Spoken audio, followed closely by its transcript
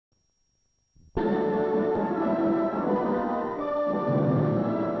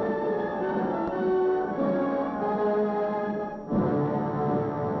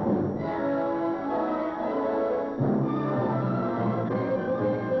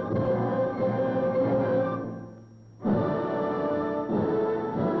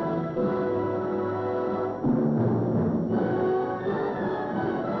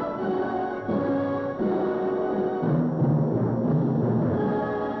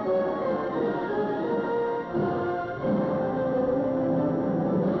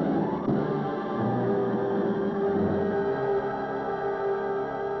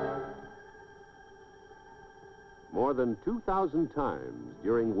More than 2,000 times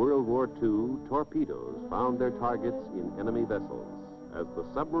during World War II, torpedoes found their targets in enemy vessels as the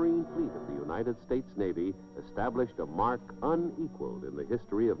submarine fleet of the United States Navy established a mark unequaled in the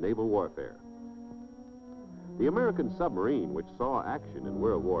history of naval warfare. The American submarine, which saw action in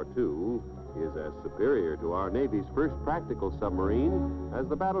World War II, is as superior to our Navy's first practical submarine as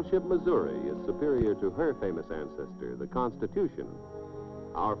the battleship Missouri is superior to her famous ancestor, the Constitution.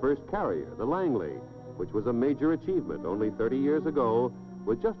 Our first carrier, the Langley, which was a major achievement only 30 years ago,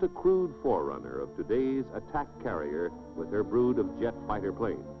 was just a crude forerunner of today's attack carrier with her brood of jet fighter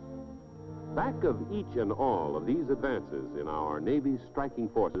planes. Back of each and all of these advances in our Navy's striking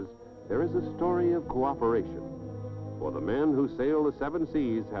forces, there is a story of cooperation. For the men who sail the seven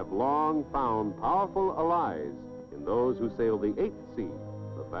seas have long found powerful allies in those who sail the eighth sea,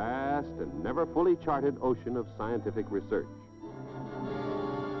 the vast and never fully charted ocean of scientific research.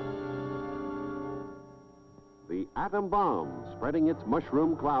 The atom bomb, spreading its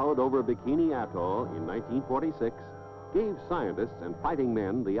mushroom cloud over Bikini Atoll in 1946, gave scientists and fighting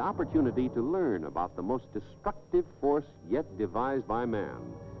men the opportunity to learn about the most destructive force yet devised by man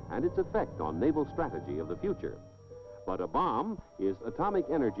and its effect on naval strategy of the future. But a bomb is atomic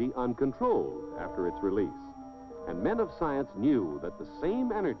energy uncontrolled after its release. And men of science knew that the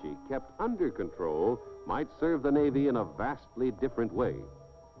same energy kept under control might serve the Navy in a vastly different way.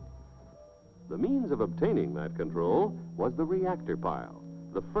 The means of obtaining that control was the reactor pile,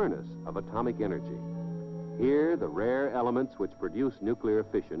 the furnace of atomic energy. Here, the rare elements which produce nuclear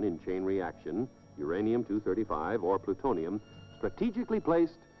fission in chain reaction, uranium-235 or plutonium, strategically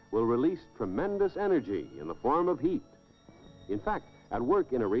placed, will release tremendous energy in the form of heat. In fact, at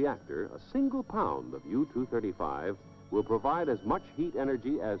work in a reactor, a single pound of U-235 will provide as much heat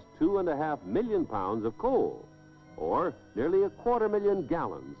energy as 2.5 million pounds of coal, or nearly 250,000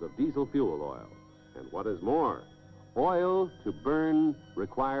 gallons of diesel fuel oil. And what is more, oil to burn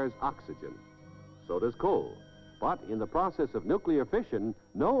requires oxygen. So does coal. But in the process of nuclear fission,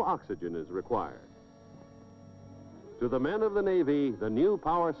 no oxygen is required. To the men of the Navy, the new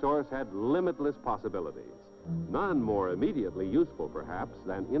power source had limitless possibilities. None more immediately useful, perhaps,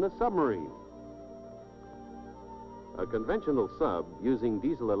 than in a submarine. A conventional sub using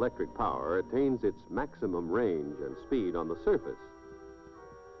diesel-electric power attains its maximum range and speed on the surface.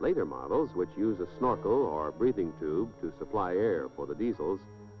 Later models, which use a snorkel or breathing tube to supply air for the diesels,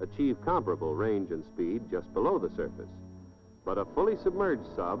 achieve comparable range and speed just below the surface. But a fully submerged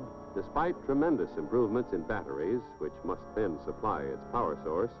sub, despite tremendous improvements in batteries, which must then supply its power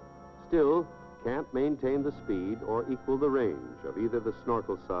source, still can't maintain the speed or equal the range of either the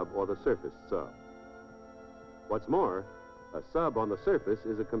snorkel sub or the surface sub. What's more, a sub on the surface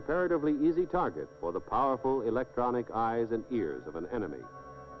is a comparatively easy target for the powerful electronic eyes and ears of an enemy.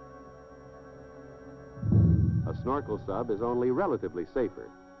 A snorkel sub is only relatively safer,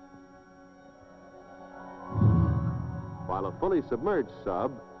 while a fully submerged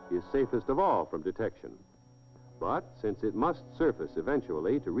sub is safest of all from detection. But since it must surface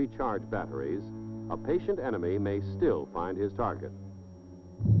eventually to recharge batteries, a patient enemy may still find his target.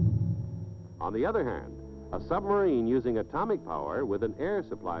 On the other hand, a submarine using atomic power with an air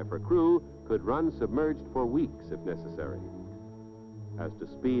supply for crew could run submerged for weeks if necessary. As to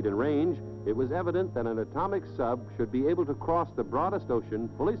speed and range, it was evident that an atomic sub should be able to cross the broadest ocean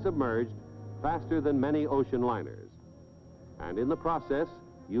fully submerged faster than many ocean liners, and in the process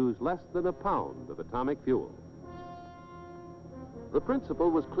use less than a pound of atomic fuel. The principle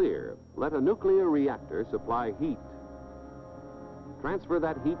was clear. Let a nuclear reactor supply heat. Transfer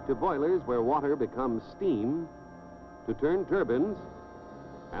that heat to boilers where water becomes steam to turn turbines,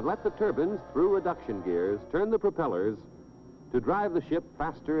 and let the turbines, through reduction gears, turn the propellers to drive the ship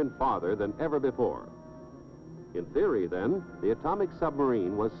faster and farther than ever before. In theory, then, the atomic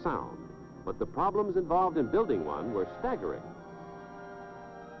submarine was sound, but the problems involved in building one were staggering.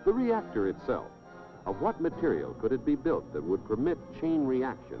 The reactor itself, of what material could it be built that would permit chain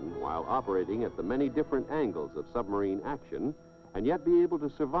reaction while operating at the many different angles of submarine action and yet be able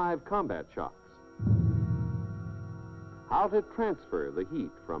to survive combat shocks? How to transfer the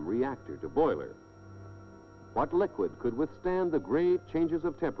heat from reactor to boiler? What liquid could withstand the great changes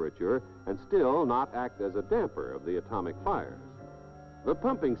of temperature and still not act as a damper of the atomic fires? The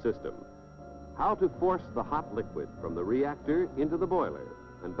pumping system. How to force the hot liquid from the reactor into the boiler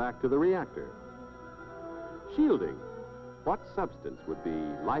and back to the reactor? Shielding. What substance would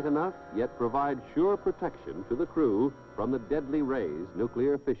be light enough yet provide sure protection to the crew from the deadly rays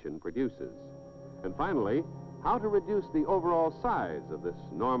nuclear fission produces? And finally, how to reduce the overall size of this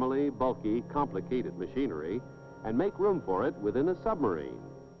normally bulky, complicated machinery and make room for it within a submarine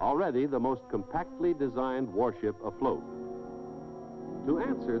already the most compactly designed warship afloat. To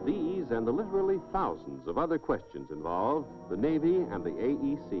answer these and the literally thousands of other questions involved, the Navy and the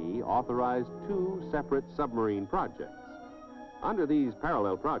AEC authorized 2 separate submarine projects. Under these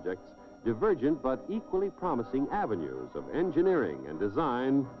parallel projects, divergent but equally promising avenues of engineering and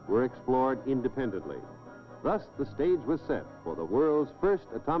design were explored independently. Thus, the stage was set for the world's first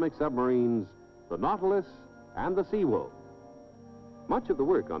atomic submarines, the Nautilus and the Seawolf. Much of the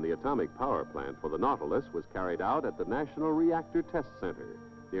work on the atomic power plant for the Nautilus was carried out at the National Reactor Test Center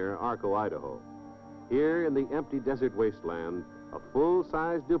near Arco, Idaho. Here in the empty desert wasteland, a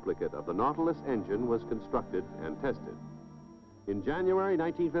full-size duplicate of the Nautilus engine was constructed and tested. In January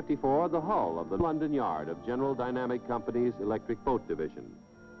 1954, the hull of the London yard of General Dynamic Company's Electric Boat Division,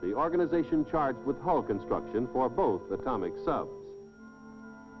 the organization charged with hull construction for both atomic subs.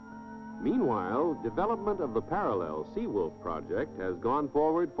 Meanwhile, development of the parallel Seawolf project has gone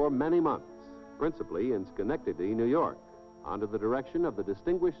forward for many months, principally in Schenectady, New York, under the direction of the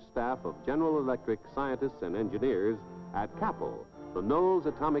distinguished staff of General Electric scientists and engineers at CAPL, the Knowles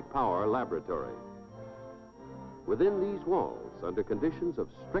Atomic Power Laboratory. Within these walls, under conditions of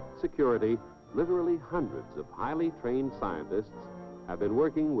strict security, literally hundreds of highly trained scientists have been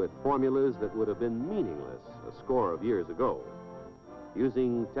working with formulas that would have been meaningless a score of years ago,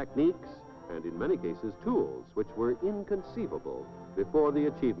 using techniques and, in many cases, tools which were inconceivable before the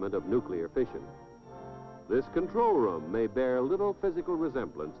achievement of nuclear fission. This control room may bear little physical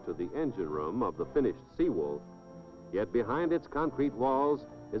resemblance to the engine room of the finished Seawolf, yet behind its concrete walls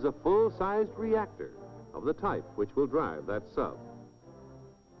is a full-sized reactor of the type which will drive that sub.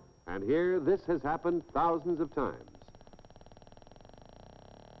 And here, this has happened thousands of times.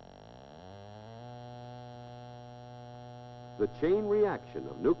 The chain reaction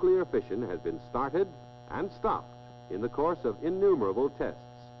of nuclear fission has been started and stopped in the course of innumerable tests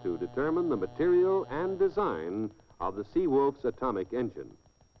to determine the material and design of the Seawolf's atomic engine.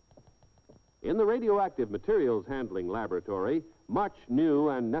 In the Radioactive Materials Handling Laboratory, much new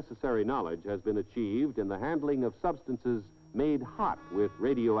and necessary knowledge has been achieved in the handling of substances made hot with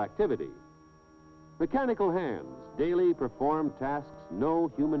radioactivity. Mechanical hands daily perform tasks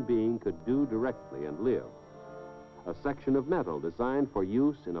no human being could do directly and live. A section of metal designed for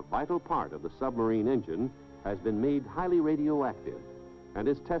use in a vital part of the submarine engine has been made highly radioactive and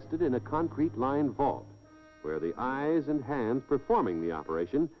is tested in a concrete-lined vault where the eyes and hands performing the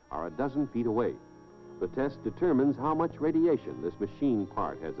operation are a dozen feet away. The test determines how much radiation this machine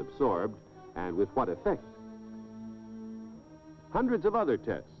part has absorbed and with what effect. Hundreds of other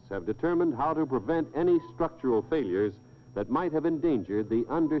tests have determined how to prevent any structural failures that might have endangered the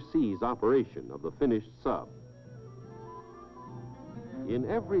underseas operation of the finished sub. In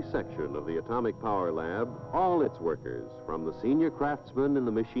every section of the Atomic Power Lab, all its workers, from the senior craftsmen in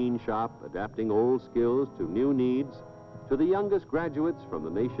the machine shop adapting old skills to new needs, to the youngest graduates from the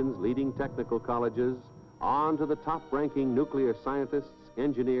nation's leading technical colleges, on to the top-ranking nuclear scientists,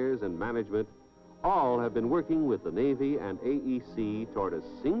 engineers, and management, all have been working with the Navy and AEC toward a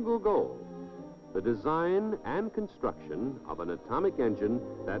single goal: the design and construction of an atomic engine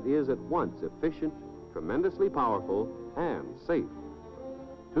that is at once efficient, tremendously powerful, and safe.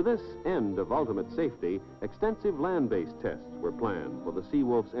 To this end of ultimate safety, extensive land-based tests were planned for the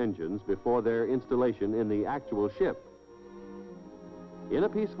Seawolf's engines before their installation in the actual ship. In a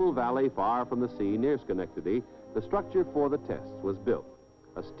peaceful valley far from the sea near Schenectady, the structure for the tests was built,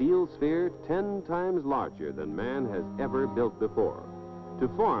 a steel sphere 10 times larger than man has ever built before. To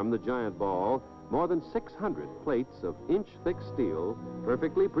form the giant ball, more than 600 plates of inch-thick steel,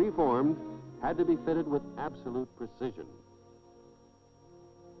 perfectly preformed, had to be fitted with absolute precision.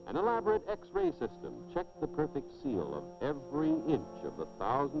 An elaborate X-ray system checked the perfect seal of every inch of the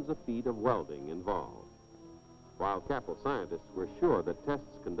thousands of feet of welding involved. While CAPL scientists were sure that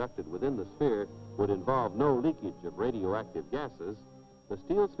tests conducted within the sphere would involve no leakage of radioactive gases, the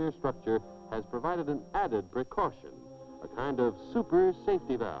steel sphere structure has provided an added precaution, a kind of super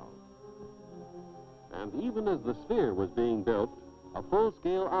safety valve. And even as the sphere was being built, a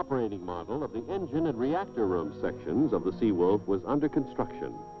full-scale operating model of the engine and reactor room sections of the Seawolf was under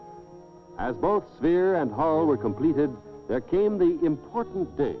construction. As both sphere and hull were completed, there came the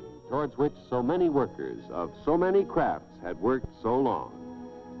important day towards which so many workers of so many crafts had worked so long.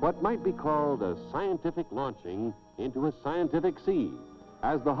 What might be called a scientific launching into a scientific sea,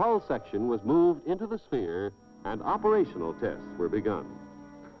 as the hull section was moved into the sphere and operational tests were begun.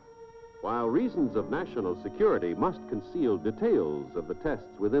 While reasons of national security must conceal details of the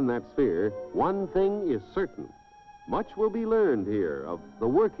tests within that sphere, one thing is certain. Much will be learned here of the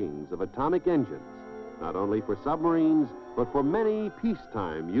workings of atomic engines, not only for submarines, but for many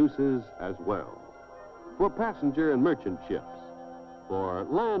peacetime uses as well. For passenger and merchant ships, for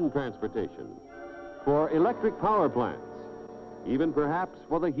land transportation, for electric power plants, even perhaps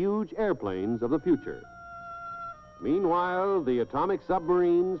for the huge airplanes of the future. Meanwhile, the atomic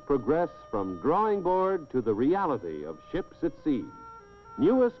submarines progress from drawing board to the reality of ships at sea,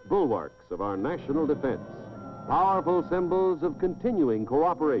 newest bulwarks of our national defense, powerful symbols of continuing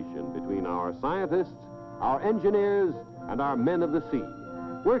cooperation between our scientists, our engineers, and our men of the sea,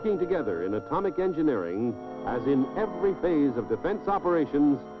 working together in atomic engineering, as in every phase of defense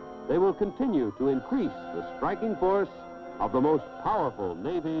operations, they will continue to increase the striking force of the most powerful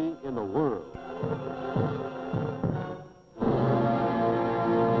Navy in the world.